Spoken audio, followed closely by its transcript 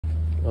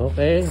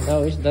Okay, now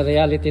is the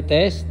reality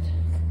test.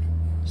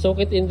 Soak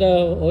it in the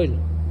oil.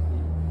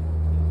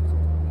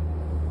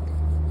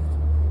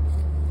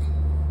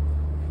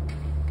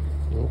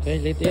 Okay,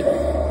 let it.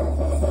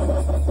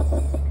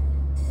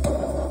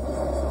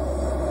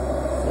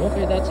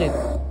 Okay, that's it.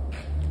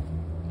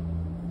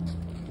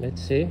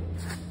 Let's see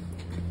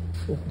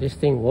if this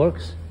thing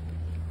works.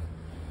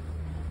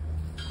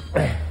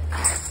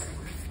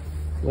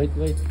 Wait.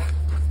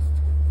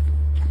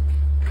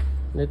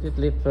 Let it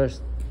lit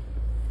first.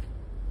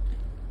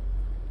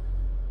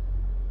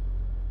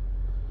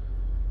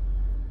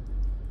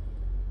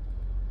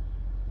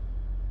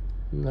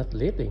 Not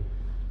leaking.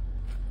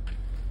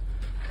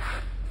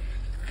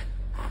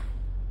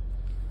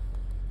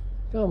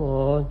 Come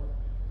on.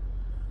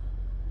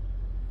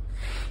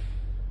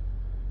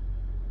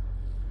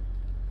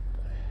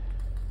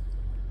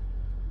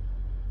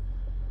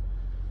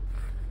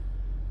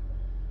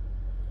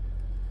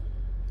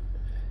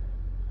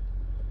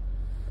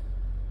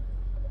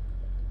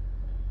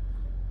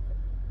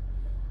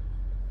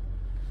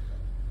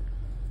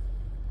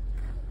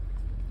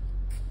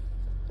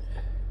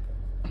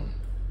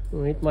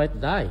 It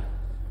might die.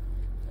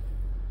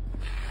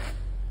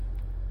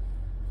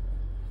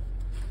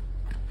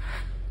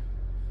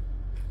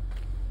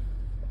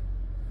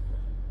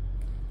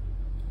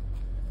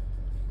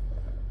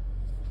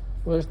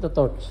 Where's the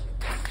torch?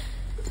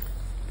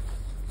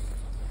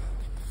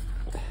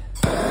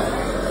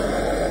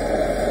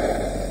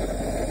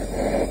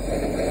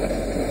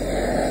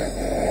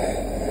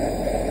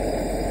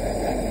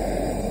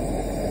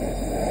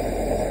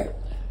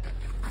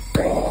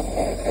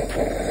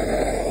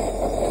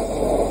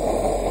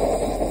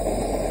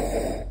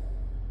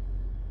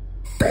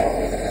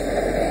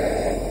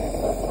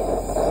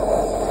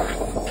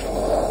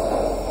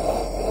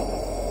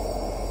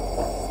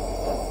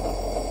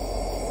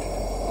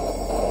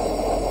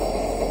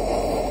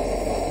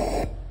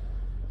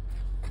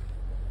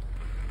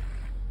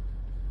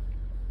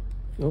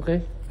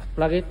 Okay,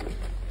 plug it.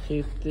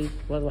 See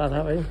what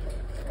happened.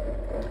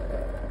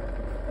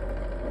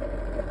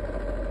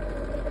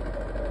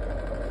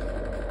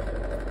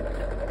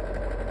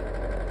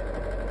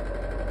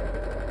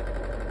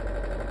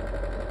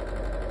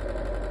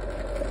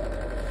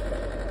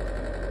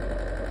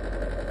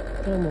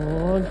 Come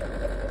on,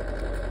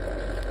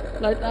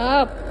 light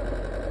up.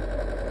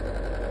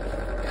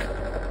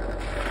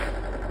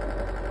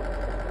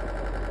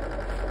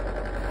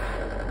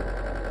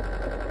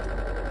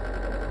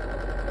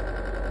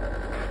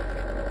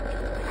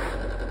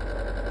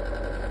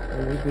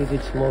 Maybe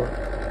it's more.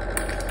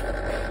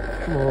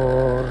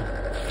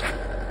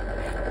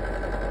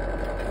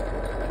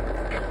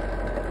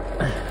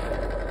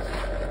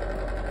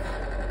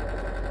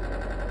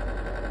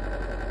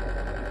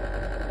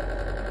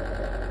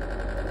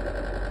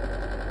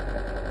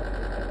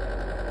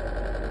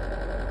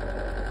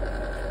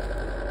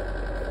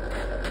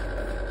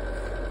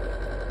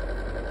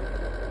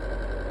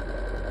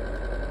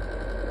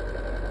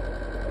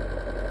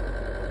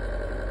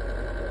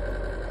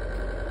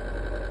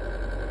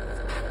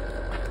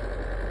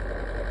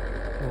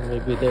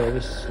 Maybe there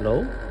is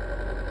slow,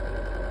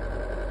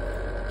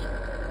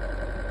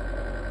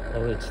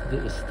 or it's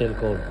still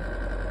cold.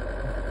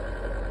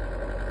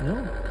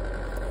 No,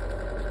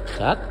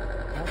 hot.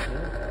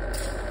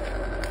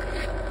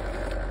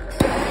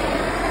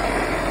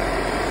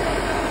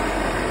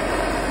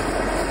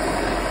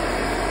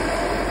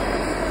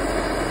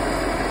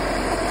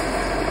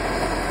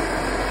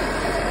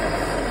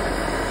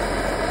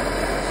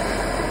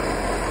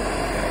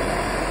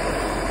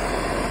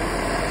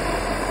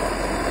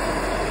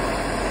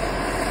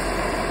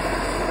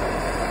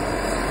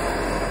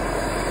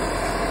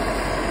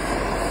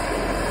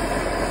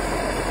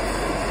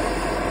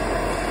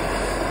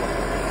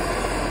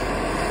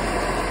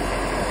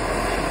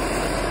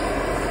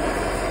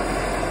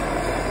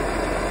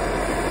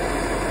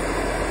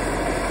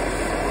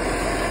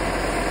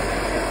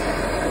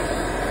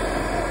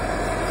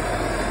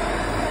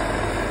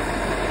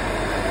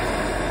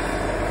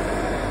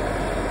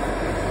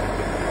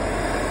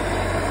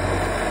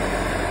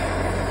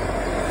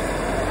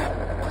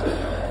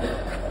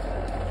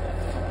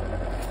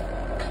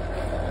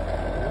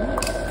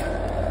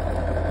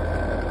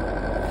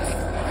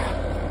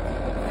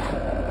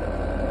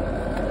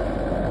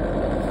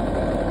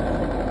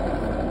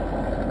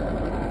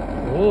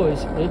 Oh,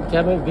 it's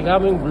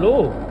becoming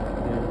blue.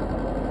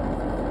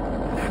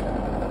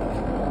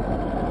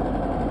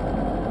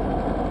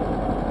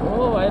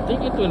 Oh, I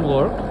think it will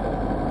work.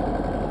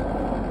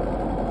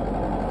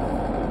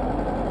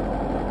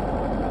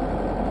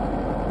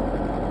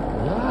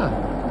 Yeah.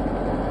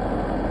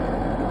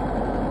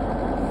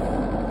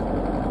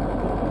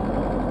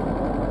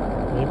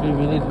 Maybe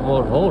we need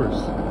more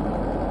holes.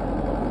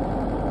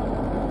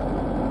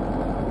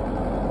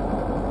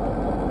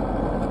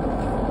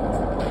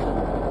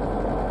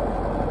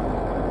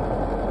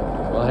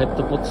 I have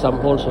to put some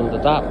holes on the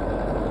top.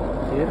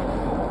 Here?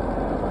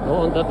 No,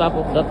 on the top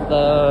of that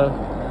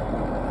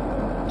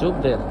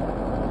tube there.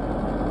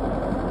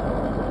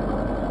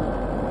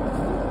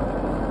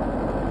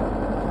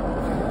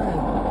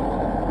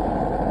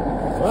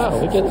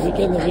 We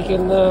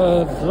can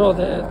draw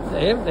the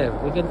air there.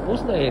 We can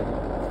push the air.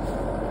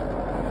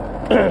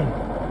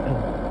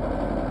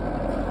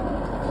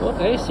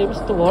 Okay, seems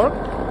to work.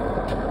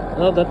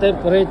 Now the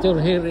temperature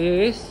here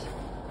is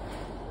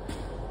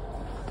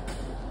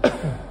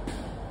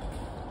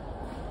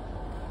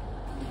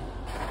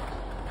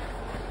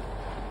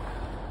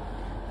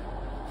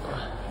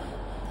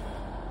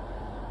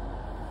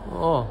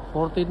oh,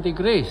 14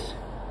 degrees.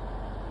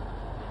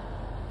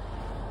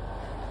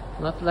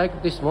 Not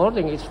like this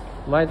morning, it's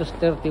minus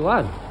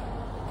 31.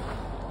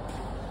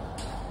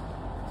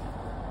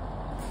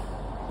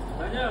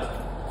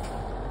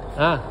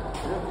 Ah.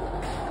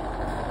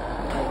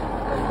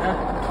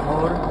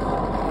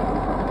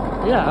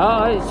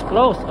 Yeah, it's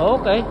close. Oh,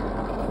 okay.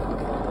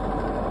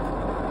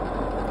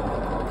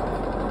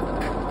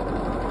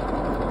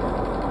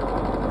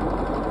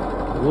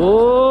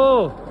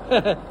 Whoa!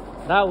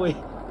 Now we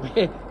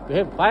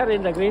have fire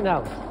in the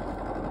greenhouse.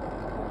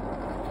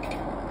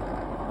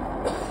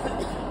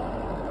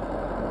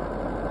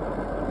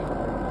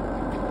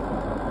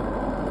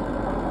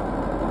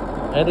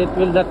 And it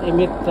will not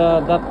emit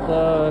that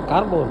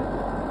carbon.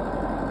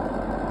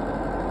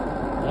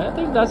 I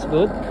think that's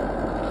good.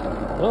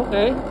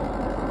 Okay.